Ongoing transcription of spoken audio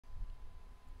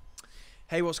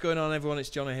Hey, what's going on, everyone? It's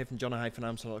Jono here from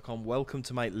jono-amstel.com. Welcome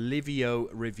to my LIVIO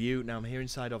review. Now, I'm here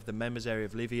inside of the members area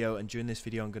of LIVIO, and during this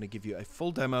video, I'm going to give you a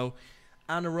full demo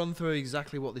and a run through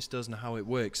exactly what this does and how it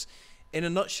works. In a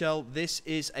nutshell, this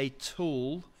is a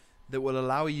tool that will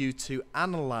allow you to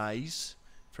analyze,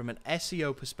 from an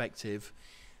SEO perspective,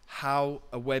 how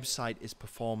a website is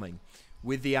performing,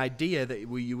 with the idea that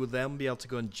you will then be able to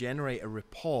go and generate a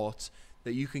report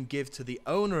that you can give to the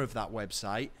owner of that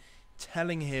website,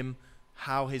 telling him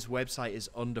how his website is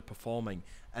underperforming,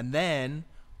 and then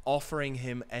offering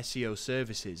him SEO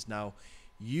services. Now,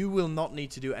 you will not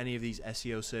need to do any of these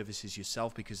SEO services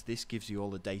yourself, because this gives you all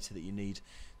the data that you need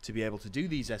to be able to do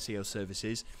these SEO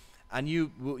services, and you'll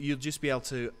just be able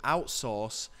to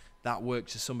outsource that work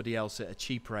to somebody else at a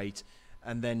cheap rate,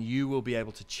 and then you will be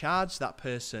able to charge that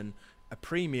person a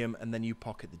premium, and then you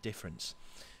pocket the difference.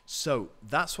 So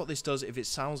that's what this does. If it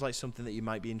sounds like something that you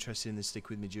might be interested in, then stick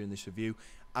with me during this review.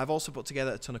 I've also put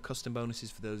together a ton of custom bonuses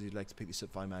for those who'd like to pick this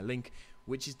up via my link,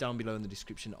 which is down below in the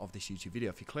description of this YouTube video.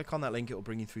 If you click on that link, it will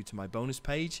bring you through to my bonus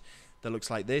page that looks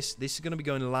like this. This is going to be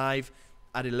going live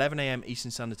at 11 AM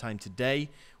Eastern Standard Time today,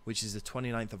 which is the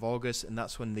 29th of August, and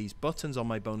that's when these buttons on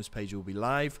my bonus page will be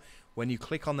live. When you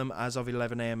click on them as of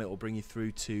 11 AM, it will bring you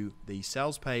through to the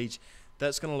sales page.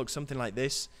 That's going to look something like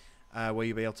this, where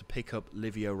you'll be able to pick up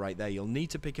LIVIO right there. You'll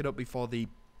need to pick it up before the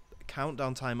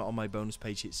countdown timer on my bonus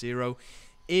page hits 0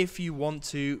 if you want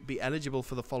to be eligible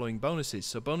for the following bonuses.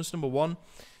 So bonus number 1,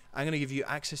 I'm going to give you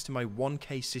access to my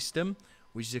 1K system,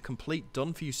 which is a complete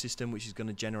done-for-you system, which is going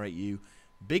to generate you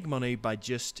big money by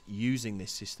just using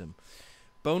this system.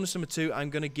 Bonus number 2, I'm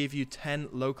going to give you 10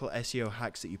 local SEO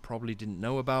hacks that you probably didn't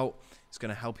know about. It's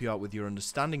going to help you out with your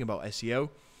understanding about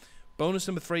SEO. Bonus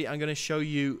number 3, I'm going to show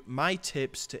you my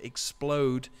tips to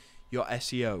explode your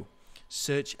SEO.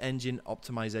 Search engine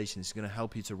optimization is going to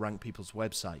help you to rank people's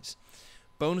websites.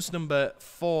 Bonus number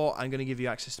 4, I'm going to give you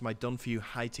access to my done-for-you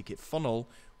high-ticket funnel,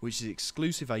 which is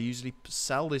exclusive. I usually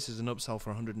sell this as an upsell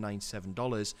for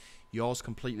 $197. Yours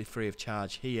completely free of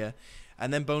charge here.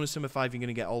 And then bonus number 5, you're going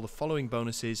to get all the following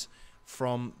bonuses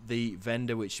from the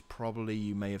vendor, which probably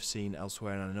you may have seen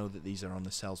elsewhere, and I know that these are on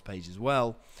the sales page as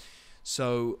well.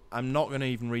 So I'm not going to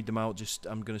even read them out,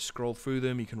 I'm going to scroll through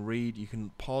them. You can read, you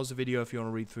can pause the video if you want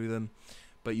to read through them,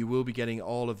 but you will be getting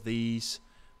all of these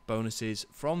bonuses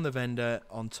from the vendor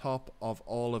on top of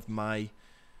all of my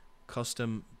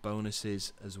custom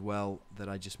bonuses as well that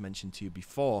I just mentioned to you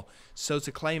before. So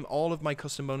to claim all of my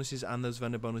custom bonuses and those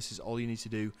vendor bonuses, all you need to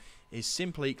do is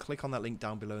simply click on that link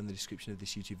down below in the description of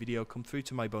this YouTube video, come through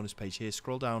to my bonus page here,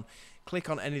 scroll down, click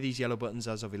on any of these yellow buttons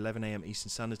as of 11 AM Eastern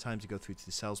Standard Time to go through to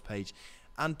the sales page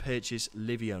and purchase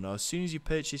LIVIO. Now, as soon as you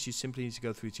purchase, you simply need to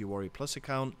go through to your Warrior Plus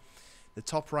account. The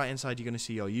top right hand side, you're going to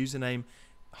see your username.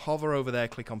 Hover over there,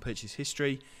 click on purchase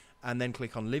history, and then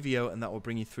click on LIVIO, and that will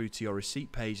bring you through to your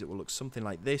receipt page that will look something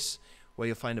like this, where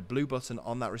you'll find a blue button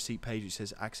on that receipt page which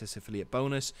says access affiliate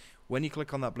bonus. When you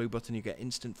click on that blue button, you get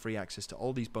instant free access to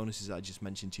all these bonuses that I just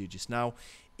mentioned to you just now,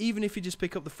 even if you just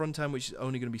pick up the front end, which is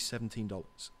only going to be $17,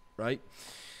 right?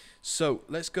 So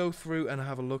let's go through and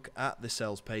have a look at the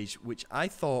sales page, which I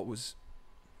thought was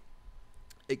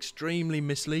extremely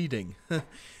misleading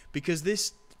because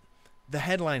the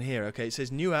headline here, okay, it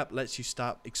says new app lets you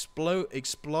start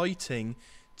exploiting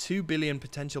 2 billion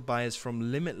potential buyers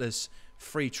from limitless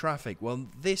free traffic. Well,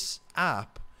 this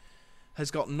app has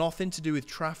got nothing to do with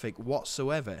traffic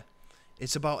whatsoever.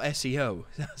 It's about SEO.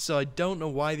 So I don't know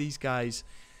why these guys,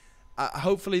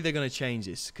 hopefully they're going to change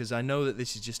this, because I know that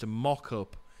this is just a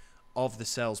mock-up of the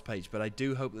sales page, but I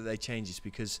do hope that they change this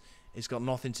because it's got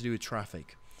nothing to do with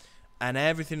traffic. And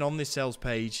everything on this sales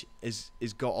page is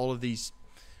got all of these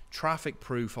traffic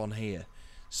proof on here.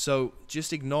 So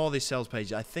just ignore this sales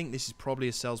page. I think this is probably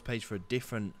a sales page for a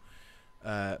different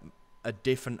app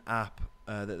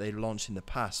that they launched in the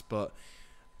past, but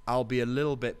I'll be a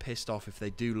little bit pissed off if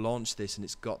they do launch this and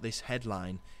it's got this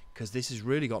headline, because this has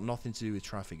really got nothing to do with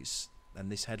traffic,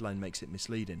 and this headline makes it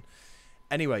misleading.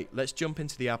 Anyway, let's jump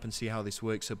into the app and see how this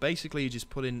works. So basically you just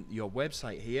put in your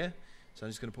website here. So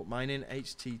I'm just going to put mine in,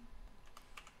 https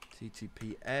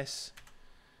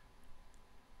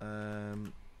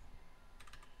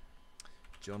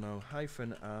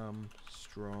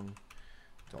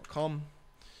jono-armstrong.com.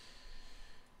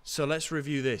 So let's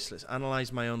review this. Let's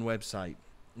analyze my own website.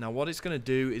 Now what it's going to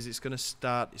do is it's going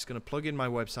to plug in my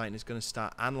website, and it's going to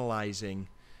start analyzing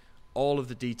all of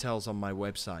the details on my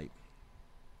website.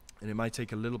 And it might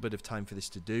take a little bit of time for this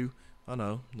to do. Oh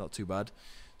no, not too bad.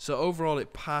 So overall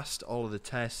it passed all of the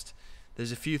tests.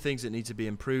 There's a few things that need to be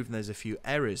improved, and there's a few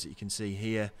errors that you can see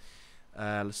here.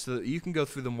 So that you can go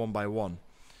through them one by one.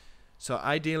 So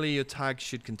ideally your tag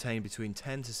should contain between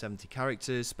 10 to 70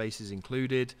 characters, spaces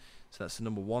included. So that's the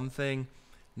number one thing.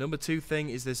 Number two thing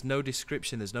is there's no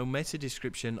description. There's no meta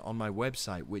description on my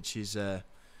website, which is a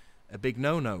big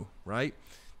no-no, right?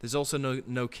 There's also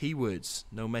no keywords,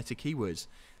 no meta keywords.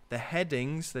 The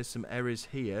headings, there's some errors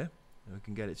here. We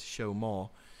can get it to show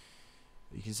more.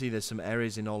 You can see there's some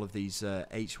errors in all of these H1,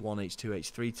 H2,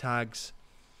 H3 tags.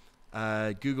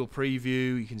 Google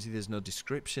Preview, you can see there's no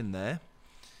description there.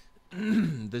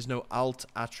 There's no alt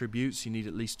attributes. You need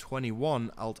at least 21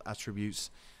 alt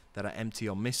attributes that are empty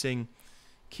or missing.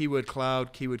 Keyword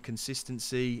cloud, keyword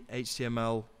consistency,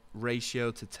 HTML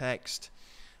ratio to text,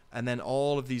 and then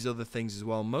all of these other things as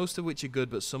well, most of which are good,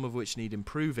 but some of which need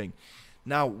improving.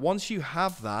 Now, once you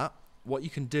have that, what you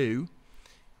can do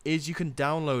is you can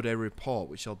download a report,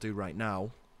 which I'll do right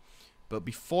now. But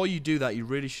before you do that, you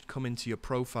really should come into your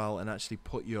profile and actually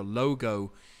put your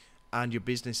logo and your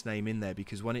business name in there,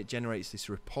 because when it generates this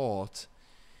report,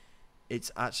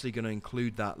 it's actually going to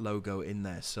include that logo in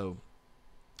there. So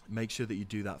make sure that you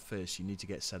do that first. You need to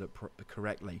get set up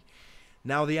correctly.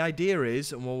 Now the idea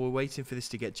is, and while we're waiting for this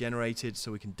to get generated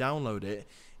so we can download it,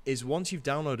 is once you've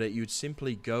downloaded it, you would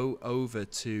simply go over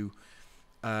to,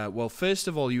 well, first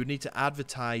of all, you would need to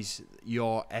advertise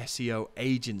your SEO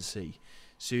agency.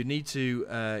 So you need to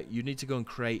go and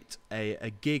create a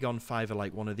gig on Fiverr,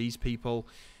 like one of these people.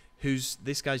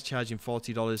 This guy's charging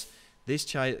 $40,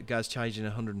 this guy's charging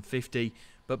 $150.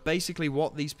 But basically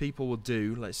what these people will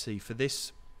do, let's see, for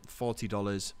this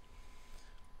 $40,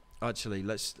 actually,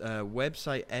 let's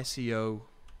website SEO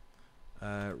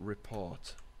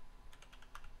report.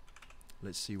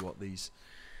 Let's see what these,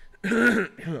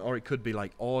 or it could be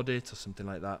like audit or something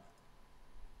like that.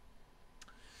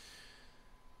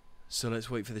 So let's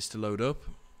wait for this to load up.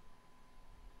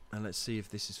 And let's see if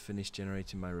this is finished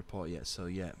generating my report yet. So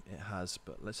yeah, it has,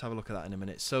 but let's have a look at that in a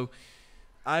minute. So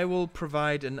I will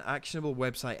provide an actionable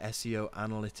website SEO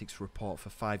analytics report for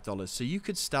 $5. So you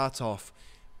could start off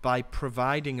by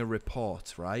providing a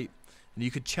report, right? And you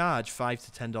could charge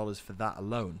 $5 to $10 for that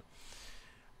alone.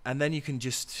 And then you can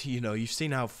just, you know, you've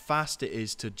seen how fast it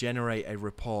is to generate a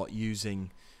report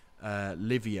using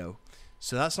LIVIO.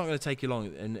 So that's not going to take you long,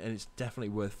 and it's definitely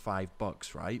worth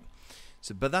 $5, right?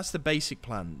 So, but that's the basic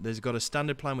plan. There's got a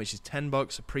standard plan which is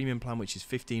 $10, a premium plan which is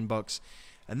 $15,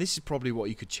 and this is probably what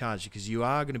you could charge, because you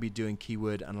are going to be doing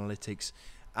keyword analytics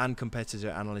and competitor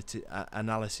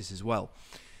analysis as well.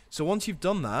 So once you've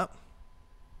done that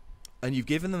and you've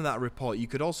given them that report, you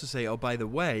could also say, oh, by the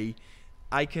way,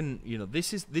 I can, you know,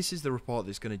 this is the report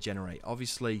that's going to generate.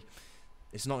 Obviously,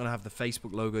 it's not going to have the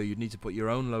Facebook logo. You'd need to put your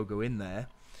own logo in there,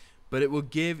 but it will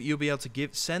give, you'll be able to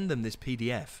send them this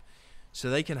PDF. So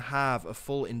they can have a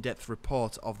full in-depth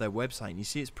report of their website. And you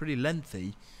see it's pretty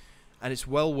lengthy, and it's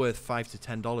well worth $5 to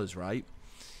 $10, right?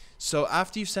 So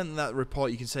after you've sent them that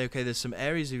report, you can say, okay, there's some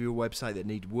areas of your website that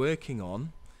need working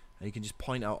on, and you can just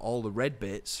point out all the red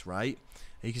bits, right?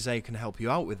 And you can say it can help you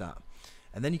out with that.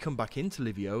 And then you come back into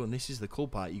LIVIO, and this is the cool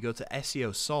part. You go to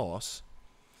SEO Source,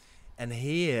 and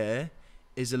here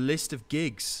is a list of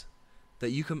gigs that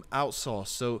you can outsource.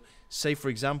 So say, for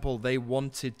example, they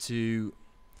wanted to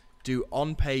do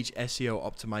on-page SEO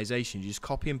optimization. You just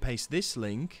copy and paste this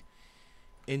link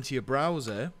into your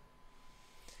browser.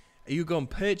 You go and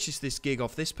purchase this gig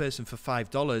off this person for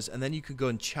 $5, and then you could go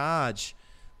and charge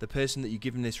the person that you're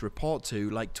giving this report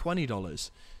to like $20.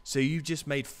 So you've just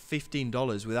made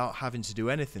 $15 without having to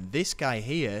do anything. This guy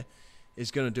here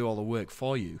is going to do all the work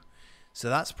for you. So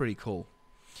that's pretty cool.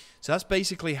 So that's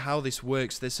basically how this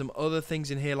works. There's some other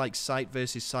things in here like site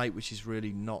versus site, which is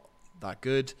really not that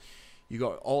good. You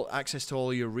got all access to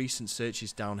all your recent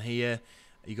searches down here.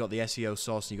 You got the SEO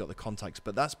source and you got the contacts.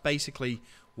 But that's basically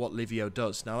what LIVIO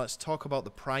does. Now let's talk about the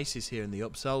prices here and the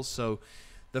upsells. So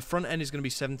the front end is going to be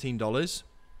 $17.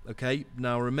 Okay.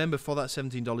 Now remember, for that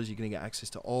 $17, you're going to get access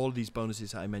to all of these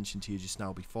bonuses that I mentioned to you just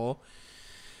now before,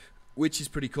 which is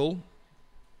pretty cool.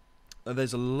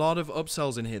 There's a lot of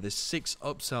upsells in here. There's 6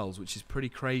 upsells, which is pretty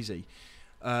crazy.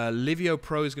 LIVIO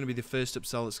Pro is going to be the first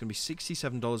upsell. It's going to be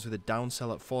 $67 with a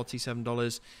downsell at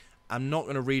 $47. I'm not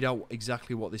going to read out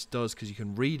exactly what this does because you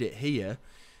can read it here.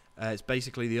 It's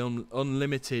basically the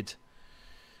unlimited.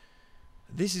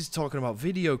 This is talking about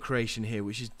video creation here,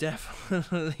 which is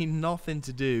definitely nothing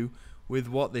to do with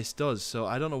what this does. So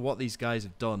I don't know what these guys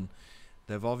have done.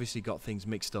 They've obviously got things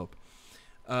mixed up.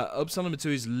 Upsell number 2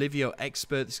 is LIVIO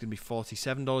Expert. This is going to be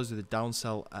 $47 with a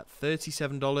downsell at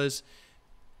 $37.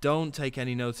 Don't take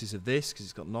any notice of this because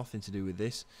it's got nothing to do with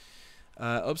this.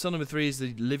 Upsell number 3 is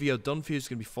the LIVIO Done For You. It's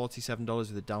going to be $47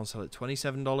 with a downsell at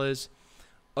 $27.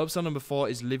 Upsell number 4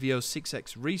 is LIVIO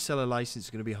 6x reseller license. It's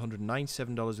going to be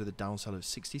 $197 with a downsell of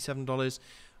 $67.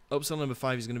 Upsell number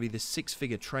 5 is going to be the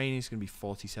 6-figure training. It's going to be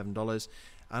 $47.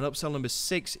 And upsell number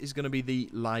 6 is going to be the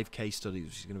live case study,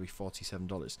 which is going to be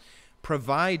 $47.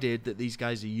 Provided that these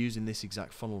guys are using this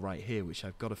exact funnel right here, which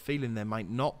I've got a feeling there might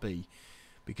not be,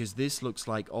 because this looks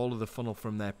like all of the funnel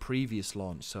from their previous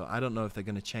launch. So I don't know if they're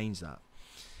going to change that.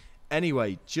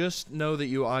 Anyway, just know that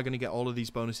you are going to get all of these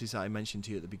bonuses that I mentioned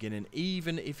to you at the beginning,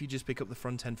 even if you just pick up the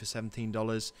front end for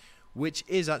 $17, which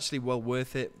is actually well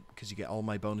worth it because you get all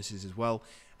my bonuses as well.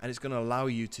 And it's going to allow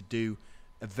you to do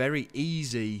a very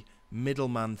easy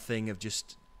middleman thing of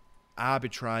just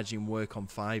arbitraging work on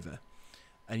Fiverr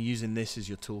and using this as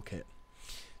your toolkit.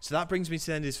 So that brings me to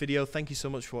the end of this video. Thank you so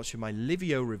much for watching my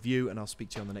LIVIO review, and I'll speak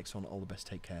to you on the next one. All the best.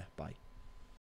 Take care. Bye.